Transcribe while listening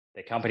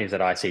the companies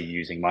that I see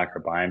using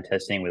microbiome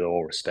testing, with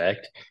all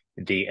respect,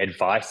 the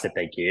advice that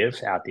they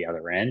give out the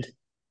other end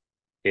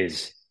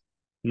is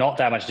not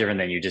that much different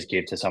than you just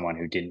give to someone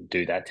who didn't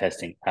do that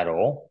testing at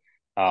all.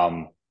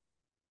 Um,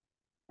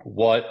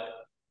 what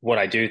what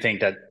I do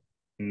think that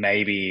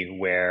maybe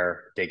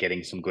where they're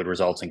getting some good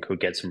results and could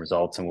get some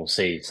results, and we'll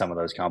see some of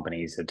those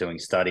companies that are doing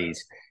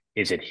studies,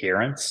 is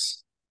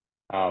adherence.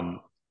 Um,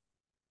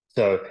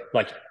 so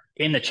like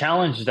in the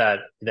challenge that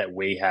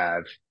we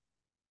have,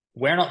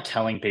 we're not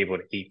telling people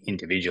to eat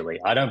individually.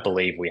 I don't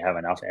believe we have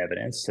enough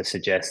evidence to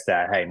suggest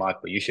that, hey,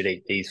 Michael, you should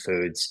eat these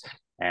foods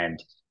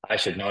and I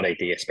should not eat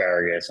the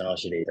asparagus and I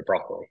should eat the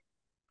broccoli.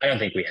 I don't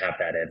think we have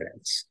that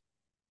evidence.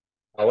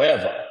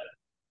 However,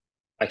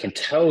 I can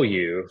tell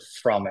you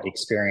from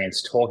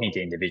experience talking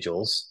to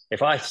individuals,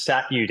 if I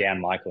sat you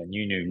down, Michael, and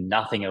you knew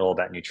nothing at all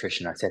about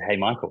nutrition, I said, hey,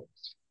 Michael,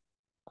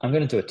 I'm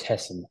going to do a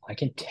test and I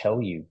can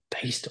tell you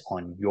based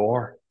on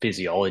your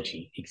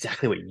physiology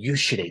exactly what you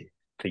should eat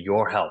for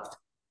your health.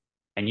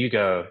 And you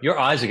go, your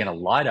eyes are going to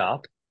light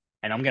up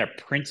and I'm going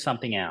to print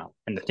something out.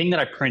 And the thing that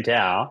I print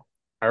out,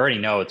 I already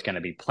know it's going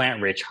to be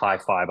plant rich, high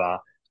fiber,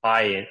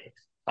 high in,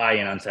 high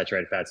in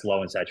unsaturated fats,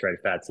 low in saturated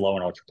fats, low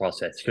in ultra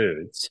processed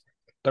foods.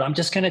 But I'm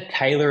just going to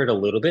tailor it a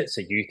little bit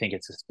so you think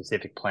it's a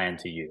specific plan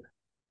to you.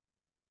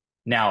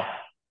 Now,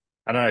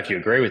 I don't know if you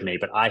agree with me,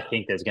 but I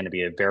think there's going to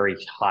be a very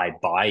high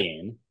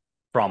buy-in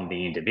from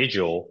the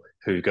individual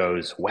who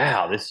goes,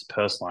 wow, this is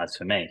personalized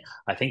for me.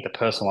 I think the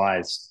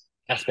personalized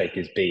aspect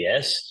is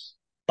BS,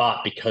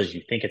 but because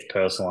you think it's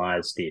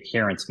personalized, the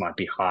adherence might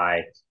be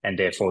high, and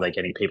therefore they're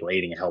getting people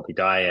eating a healthy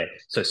diet.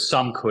 So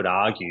some could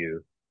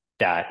argue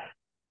that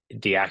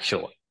the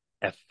actual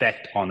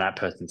effect on that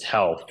person's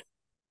health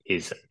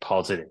is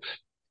positive.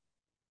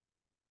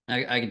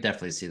 I can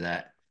definitely see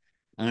that.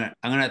 I'm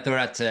gonna throw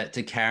it out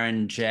to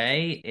Karen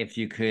J. If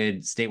you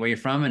could state where you're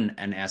from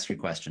and ask your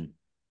question.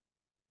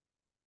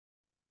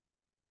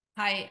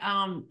 Hi,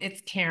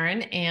 it's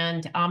Karen,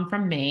 and I'm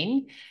from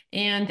Maine.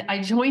 And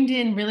I joined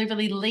in really,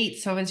 really late.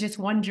 So I was just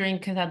wondering,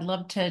 because I'd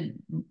love to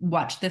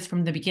watch this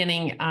from the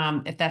beginning,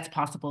 if that's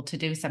possible to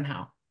do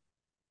somehow.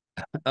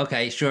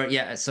 Okay, sure.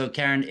 Yeah. So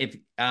Karen, if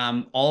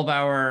all of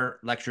our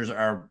lectures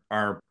are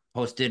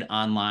posted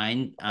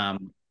online,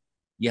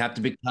 you have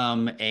to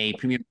become a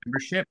premium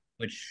membership,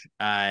 which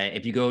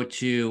if you go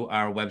to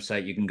our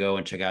website, you can go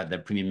and check out the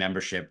premium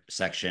membership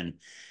section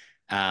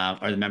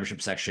or the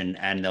membership section,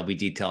 and there'll be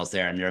details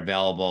there, and they're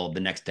available the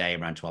next day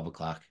around 12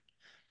 o'clock.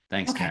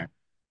 Thanks, Okay, Karen.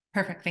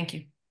 perfect. Thank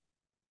you.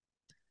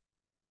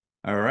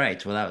 All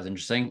right. Well, that was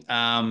interesting.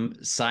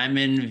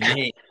 Simon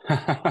V.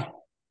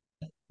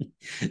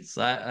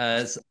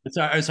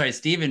 Sorry,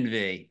 Stephen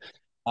V.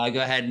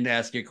 Go ahead and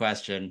ask your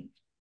question.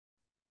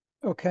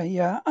 Okay,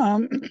 yeah.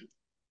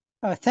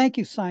 Thank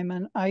you,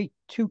 Simon. I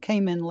too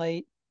came in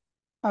late.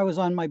 I was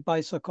on my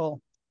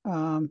bicycle.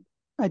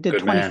 I did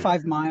Good man.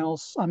 25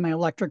 miles on my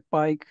electric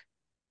bike.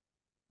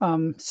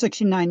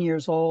 69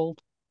 years old.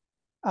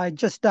 I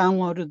just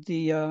downloaded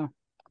the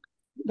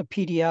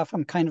PDF.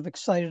 I'm kind of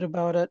excited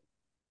about it.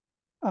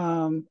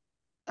 Um,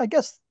 I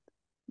guess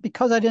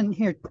because I didn't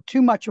hear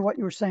too much of what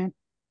you were saying,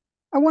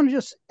 I want to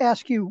just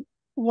ask you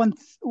one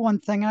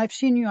thing. I've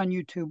seen you on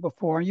YouTube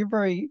before. You're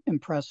very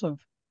impressive.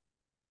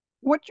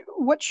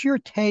 What's your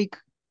take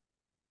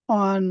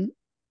on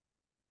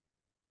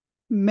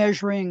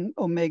measuring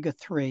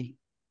omega-3?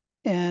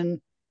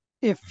 And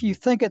if you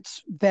think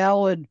it's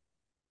valid,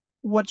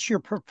 what's your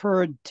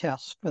preferred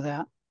test for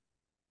that?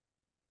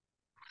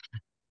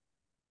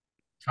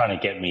 Trying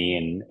to get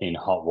me in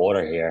hot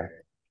water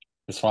here.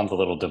 This one's a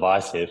little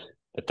divisive,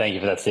 but thank you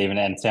for that, Stephen.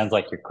 And it sounds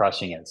like you're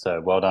crushing it.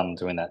 So well done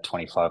doing that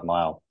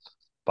 25-mile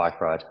bike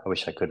ride. I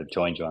wish I could have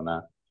joined you on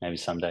that maybe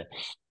someday.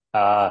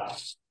 Uh,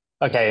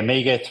 okay,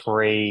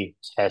 omega-3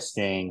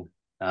 testing.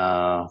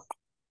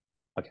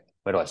 Okay,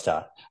 where do I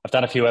start? I've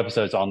done a few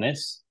episodes on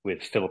this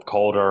with Philip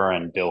Calder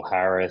and Bill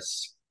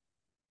Harris.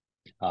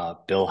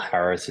 Bill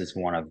Harris is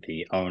one of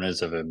the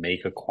owners of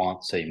Omega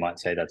Quant, so you might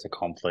say that's a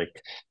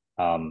conflict.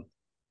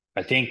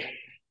 I think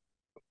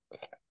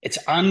it's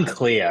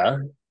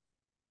unclear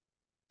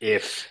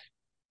if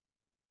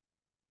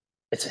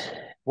it's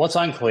what's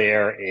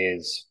unclear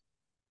is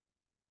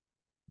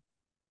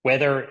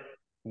whether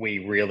we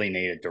really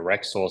need a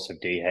direct source of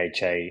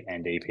DHA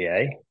and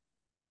EPA,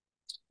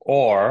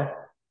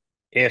 or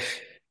if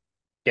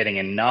getting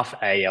enough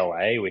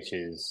ALA, which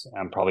is,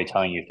 I'm probably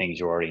telling you things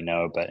you already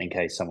know, but in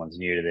case someone's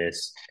new to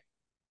this,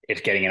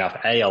 if getting enough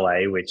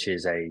ALA, which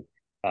is a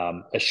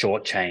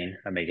short chain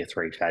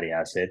omega-3 fatty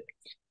acid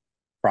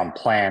from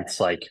plants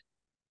like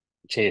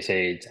chia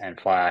seeds and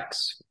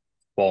flax,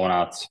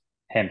 walnuts,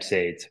 hemp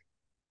seeds,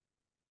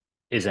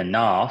 is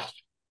enough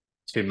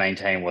to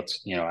maintain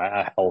what's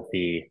a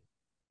healthy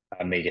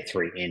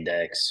omega-3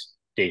 index,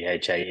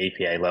 DHA,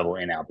 EPA level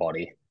in our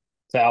body.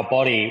 So our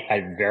body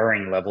at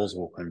varying levels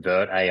will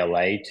convert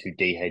ALA to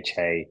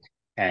DHA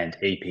and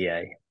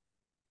EPA.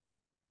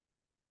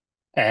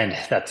 And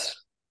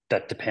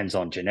that depends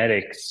on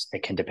genetics.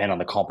 It can depend on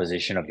the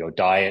composition of your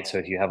diet. So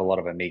if you have a lot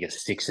of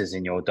omega-6s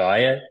in your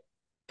diet,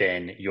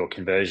 then your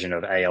conversion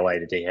of ALA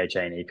to DHA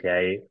and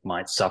EPA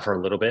might suffer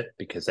a little bit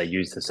because they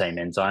use the same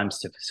enzymes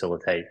to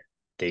facilitate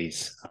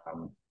these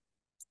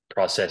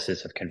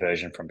processes of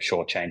conversion from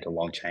short chain to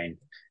long chain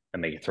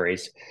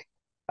omega-3s.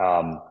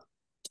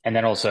 And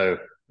then also,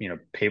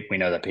 we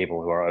know that people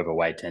who are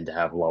overweight tend to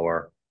have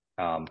lower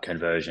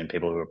conversion.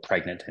 People who are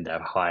pregnant tend to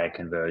have higher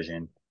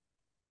conversion.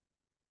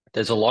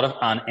 There's a lot of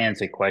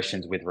unanswered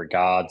questions with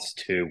regards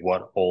to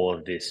what all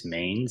of this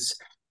means.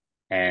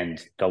 And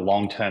the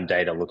long-term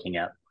data looking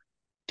at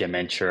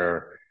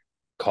dementia,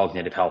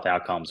 cognitive health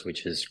outcomes,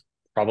 which is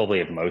probably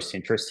of most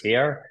interest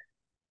here,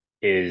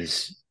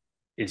 is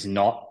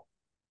not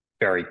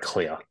very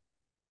clear.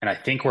 And I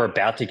think we're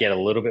about to get a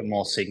little bit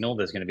more signal.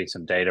 There's going to be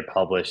some data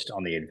published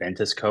on the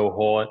Adventus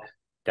cohort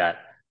that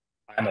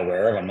I'm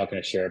aware of. I'm not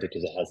going to share it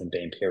because it hasn't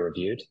been peer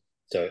reviewed.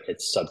 So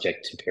it's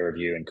subject to peer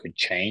review and could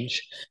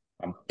change.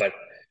 But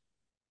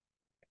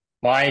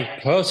my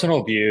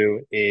personal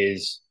view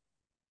is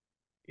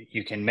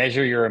you can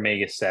measure your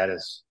omega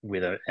status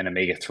with an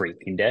omega-3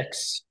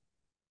 index.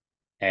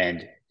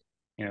 And,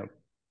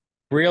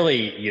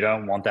 really, you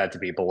don't want that to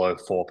be below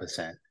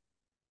 4%.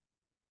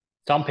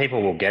 Some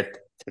people will get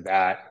to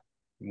that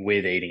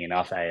with eating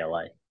enough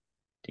ALA,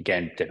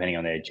 again, depending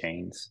on their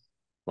genes,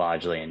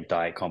 largely in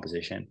diet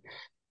composition.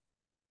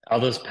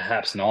 Others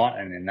perhaps not,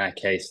 and in that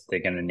case, they're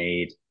going to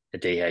need a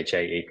DHA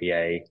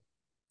EPA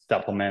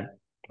supplement,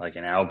 like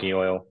an algae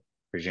oil,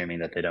 presuming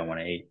that they don't want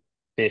to eat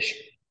fish.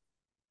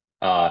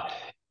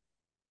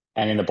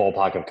 And in the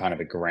ballpark of kind of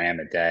a gram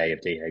a day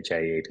of DHA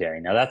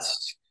EPA. Now,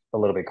 that's a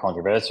little bit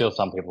controversial.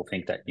 Some people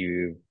think that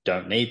you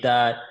don't need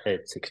that.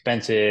 It's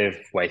expensive,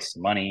 waste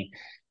of money.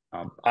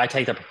 I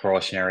take the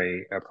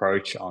precautionary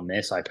approach on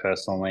this. I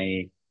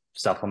personally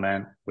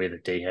supplement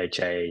with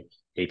DHA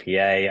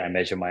EPA. I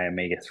measure my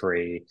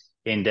omega-3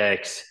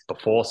 index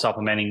before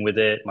supplementing with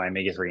it. My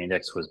omega-3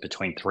 index was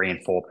between 3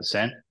 and 4%.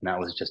 And that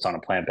was just on a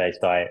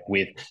plant-based diet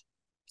with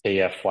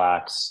chia,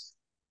 flax,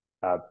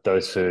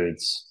 those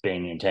foods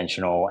being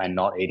intentional and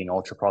not eating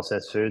ultra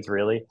processed foods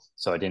really.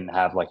 So I didn't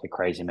have like a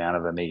crazy amount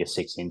of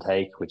omega-6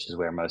 intake, which is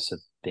where most of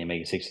the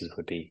omega-6s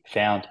would be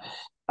found.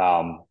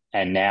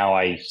 And now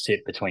I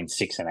sit between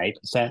 6 and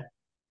 8%.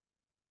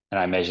 And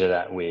I measure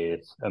that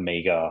with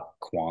Omega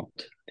Quant,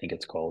 I think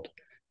it's called.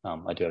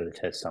 I do have the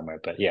test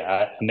somewhere, but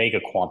yeah, Omega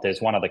Quant, there's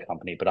one other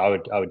company, but I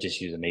would just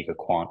use Omega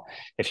Quant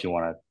if you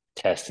want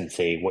to test and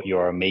see what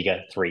your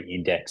omega-3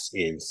 index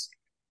is.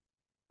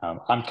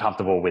 I'm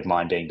comfortable with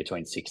mine being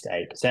between 6 to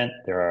 8%.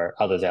 There are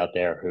others out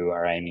there who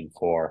are aiming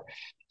for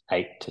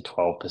 8 to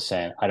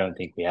 12%. I don't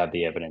think we have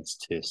the evidence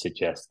to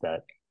suggest that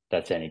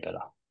that's any better.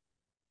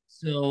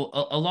 So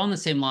along the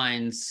same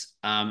lines,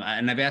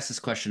 and I've asked this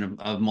question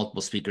of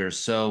multiple speakers.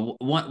 So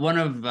one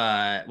of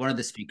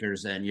the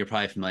speakers, and you're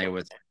probably familiar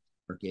with,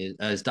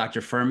 is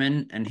Dr.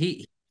 Furman, and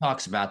he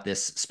talks about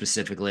this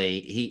specifically.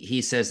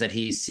 He says that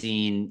he's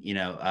seen,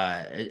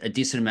 a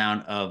decent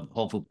amount of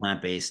whole food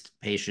plant-based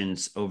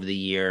patients over the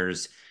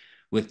years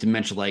with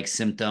dementia-like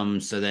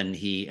symptoms. So then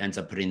he ends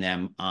up putting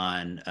them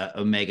on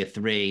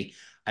omega-3.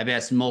 I've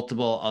asked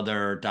multiple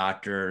other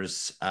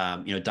doctors,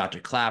 Dr.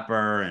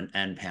 Clapper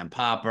and Pam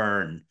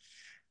Popper,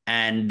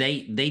 and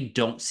they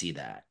don't see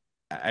that.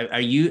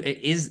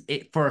 Is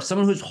it for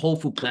someone who's whole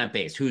food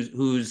plant-based,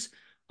 who's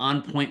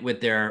on point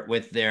with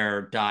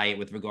their diet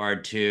with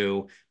regard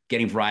to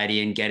getting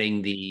variety and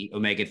getting the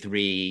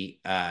omega-3,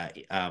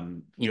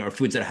 or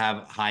foods that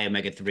have high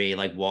omega-3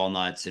 like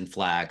walnuts and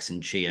flax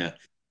and chia.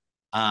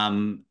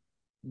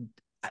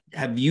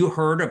 Have you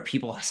heard of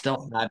people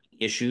still having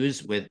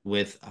issues with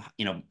rate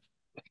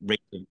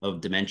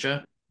of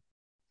dementia?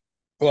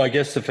 Well, I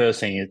guess the first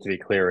thing is to be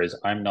clear is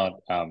I'm not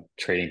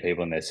treating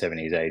people in their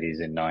 70s,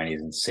 80s, and 90s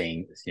and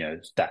seeing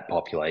that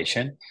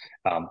population.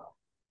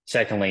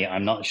 Secondly,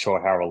 I'm not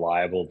sure how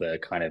reliable the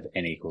kind of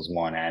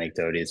N=1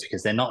 anecdote is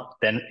because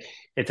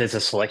if there's a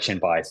selection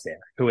bias there,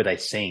 who are they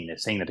seeing? They're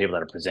seeing the people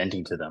that are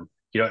presenting to them.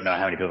 You don't know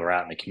how many people are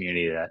out in the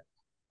community that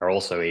are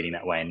also eating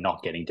that way and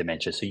not getting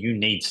dementia. So you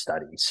need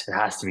studies. It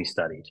has to be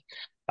studied.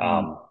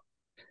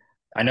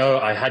 I know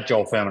I had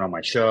Joel Furman on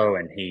my show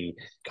and he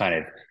kind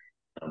of,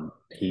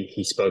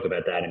 he spoke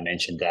about that and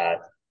mentioned that.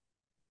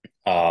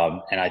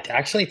 And I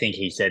actually think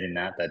he said in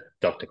that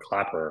Dr.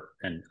 Clapper,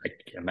 and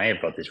I may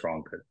have got this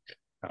wrong, but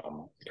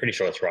I'm pretty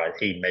sure it's right.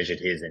 He measured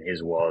his and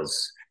his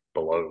was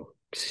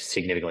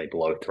significantly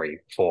below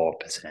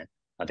 4%.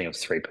 I think it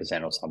was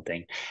 3% or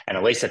something. And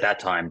at least at that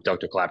time,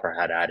 Dr. Clapper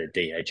had added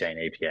DHA and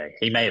EPA.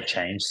 He may have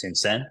changed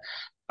since then.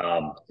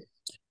 I'm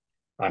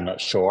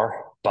not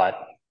sure, but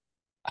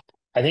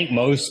I think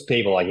most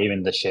people, like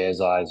even the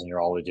Sharezides and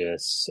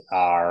neurologists,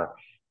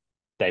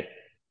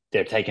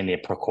 they're taking the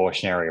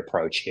precautionary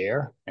approach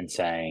here and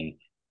saying,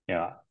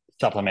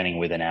 supplementing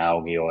with an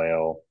algae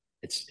oil,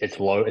 it's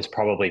low, it's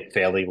probably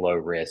fairly low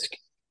risk.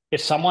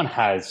 If someone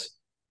has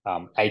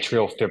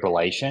atrial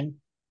fibrillation,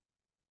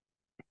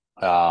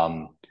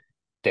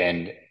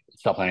 then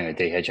supplementing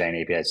the DHA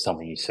and EPA is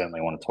something you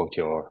certainly want to talk to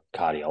your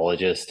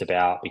cardiologist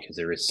about because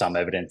there is some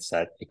evidence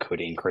that it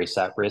could increase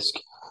that risk.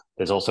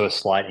 There's also a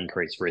slight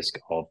increased risk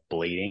of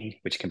bleeding,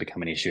 which can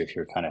become an issue if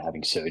you're kind of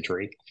having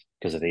surgery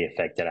because of the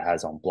effect that it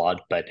has on blood.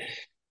 But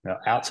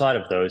outside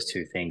of those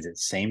two things, it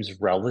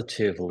seems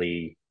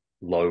relatively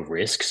low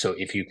risk. So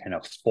if you can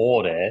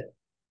afford it,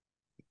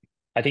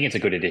 I think it's a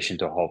good addition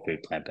to a whole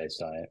food plant-based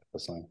diet,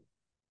 personally.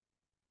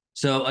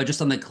 So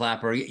just on the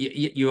clapper,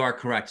 you are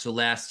correct. So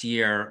last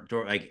year,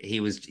 like he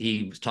was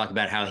talking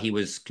about how he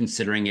was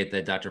considering it,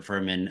 that Dr.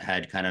 Furman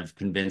had kind of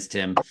convinced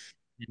him.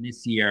 And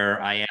this year,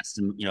 I asked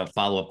him, a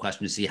follow-up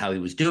question to see how he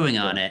was doing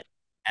on it,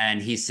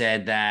 and he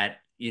said that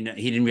he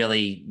didn't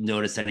really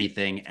notice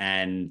anything,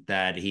 and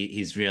that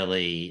he's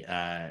really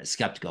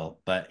skeptical,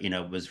 but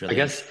was really.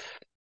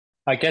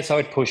 I guess I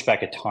would push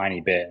back a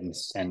tiny bit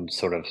and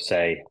sort of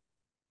say,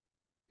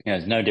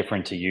 it's no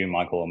different to you,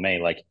 Michael, or me.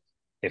 Like,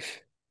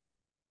 if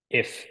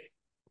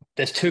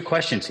there's two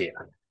questions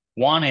here.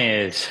 One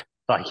is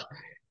like,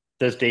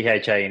 does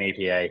DHA and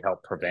EPA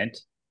help prevent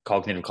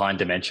cognitive decline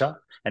dementia?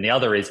 And the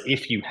other is,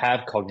 if you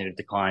have cognitive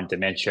decline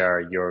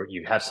dementia,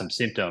 you have some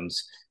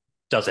symptoms,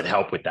 does it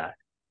help with that?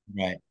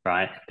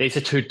 Right. These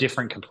are two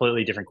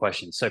completely different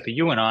questions. So for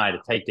you and I to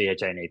take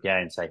DHA and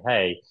EPA and say,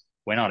 hey,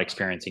 we're not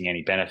experiencing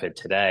any benefit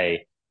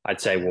today,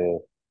 I'd say,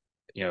 well,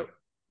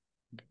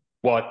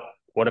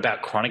 what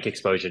about chronic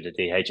exposure to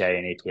DHA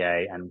and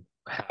EPA and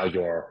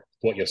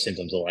what your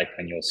symptoms are like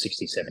when you're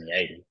 60, 70,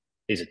 80?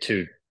 These are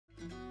two